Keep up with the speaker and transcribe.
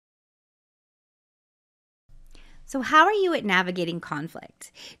So how are you at navigating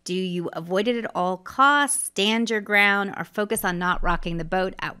conflict? Do you avoid it at all costs, stand your ground, or focus on not rocking the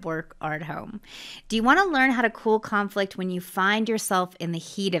boat at work or at home? Do you want to learn how to cool conflict when you find yourself in the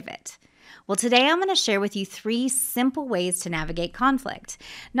heat of it? Well, today I'm going to share with you 3 simple ways to navigate conflict.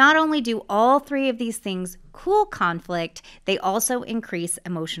 Not only do all 3 of these things cool conflict, they also increase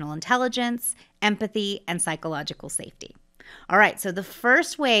emotional intelligence, empathy, and psychological safety. All right, so the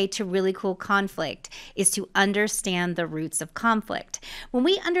first way to really cool conflict is to understand the roots of conflict. When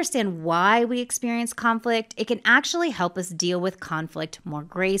we understand why we experience conflict, it can actually help us deal with conflict more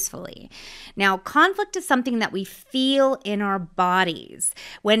gracefully. Now, conflict is something that we feel in our bodies.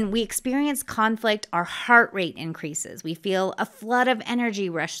 When we experience conflict, our heart rate increases. We feel a flood of energy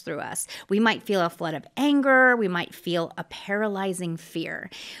rush through us. We might feel a flood of anger. We might feel a paralyzing fear.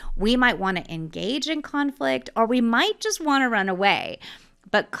 We might want to engage in conflict, or we might just want to run away.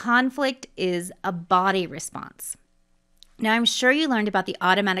 But conflict is a body response. Now, I'm sure you learned about the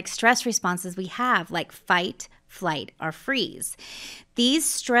automatic stress responses we have, like fight, flight, or freeze. These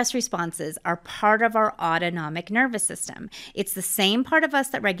stress responses are part of our autonomic nervous system. It's the same part of us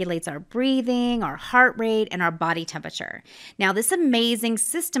that regulates our breathing, our heart rate, and our body temperature. Now, this amazing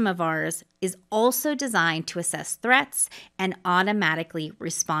system of ours is also designed to assess threats and automatically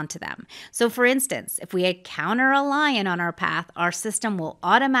respond to them. So, for instance, if we encounter a lion on our path, our system will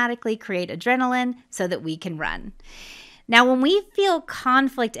automatically create adrenaline so that we can run. Now, when we feel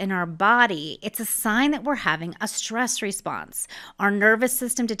conflict in our body, it's a sign that we're having a stress response. Our nervous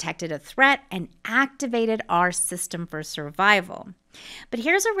system detected a threat and activated our system for survival. But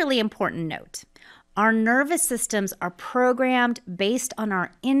here's a really important note. Our nervous systems are programmed based on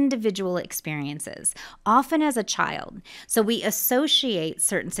our individual experiences, often as a child. So we associate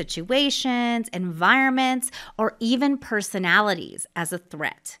certain situations, environments, or even personalities as a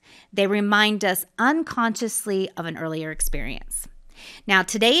threat. They remind us unconsciously of an earlier experience. Now,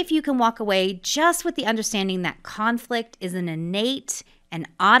 today, if you can walk away just with the understanding that conflict is an innate and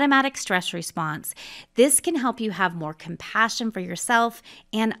automatic stress response, this can help you have more compassion for yourself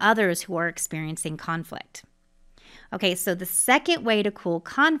and others who are experiencing conflict. Okay, so the second way to cool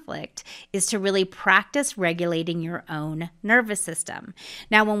conflict is to really practice regulating your own nervous system.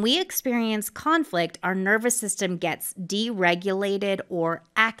 Now, when we experience conflict, our nervous system gets deregulated or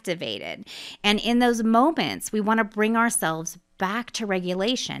activated. And in those moments, we want to bring ourselves back to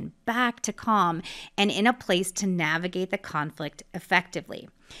regulation, back to calm, and in a place to navigate the conflict effectively.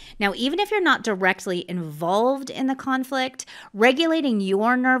 Now, even if you're not directly involved in the conflict, regulating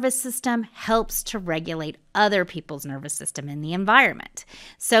your nervous system helps to regulate other people's nervous system in the environment.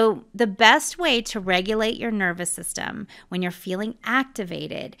 So the best way to regulate your nervous system when you're feeling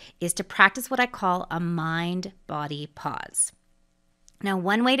activated is to practice what I call a mind-body pause. Now,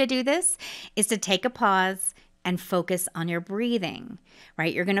 one way to do this is to take a pause and focus on your breathing,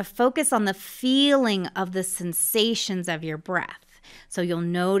 right? You're going to focus on the feeling of the sensations of your breath. So you'll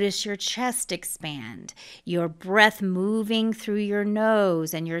notice your chest expand, your breath moving through your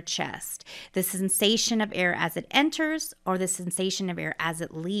nose and your chest, the sensation of air as it enters or the sensation of air as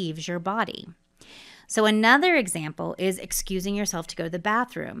it leaves your body. So another example is excusing yourself to go to the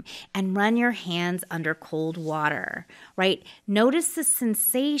bathroom and run your hands under cold water, right? Notice the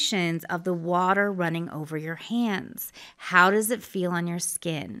sensations of the water running over your hands. How does it feel on your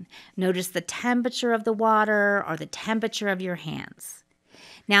skin? Notice the temperature of the water or the temperature of your hands.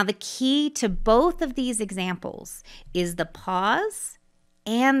 Now, the key to both of these examples is the pause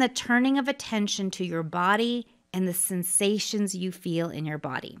and the turning of attention to your body and the sensations you feel in your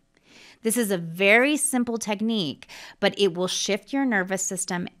body. This is a very simple technique, but it will shift your nervous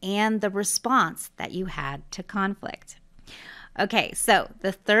system and the response that you had to conflict. Okay, so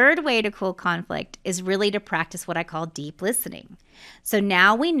the third way to cool conflict is really to practice what I call deep listening. So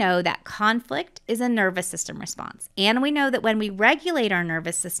now we know that conflict is a nervous system response, and we know that when we regulate our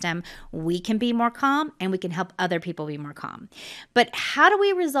nervous system, we can be more calm and we can help other people be more calm. But how do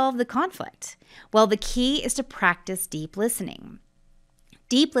we resolve the conflict? Well, the key is to practice deep listening.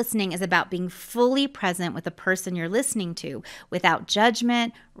 Deep listening is about being fully present with the person you're listening to without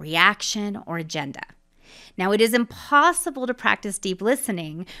judgment, reaction, or agenda. Now, it is impossible to practice deep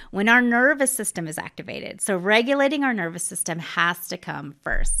listening when our nervous system is activated. So regulating our nervous system has to come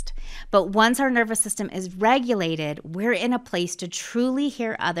first. But once our nervous system is regulated, we're in a place to truly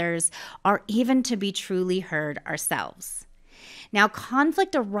hear others or even to be truly heard ourselves. Now,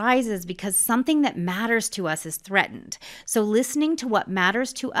 conflict arises because something that matters to us is threatened. So listening to what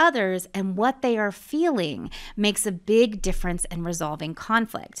matters to others and what they are feeling makes a big difference in resolving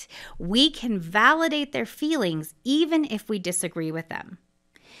conflict. We can validate their feelings even if we disagree with them.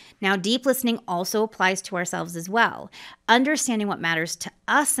 Now, deep listening also applies to ourselves as well. Understanding what matters to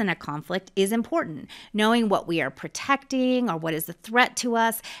us in a conflict is important. Knowing what we are protecting or what is a threat to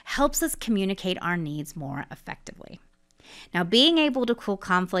us helps us communicate our needs more effectively. Now, being able to cool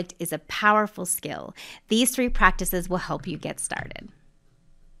conflict is a powerful skill. These 3 practices will help you get started.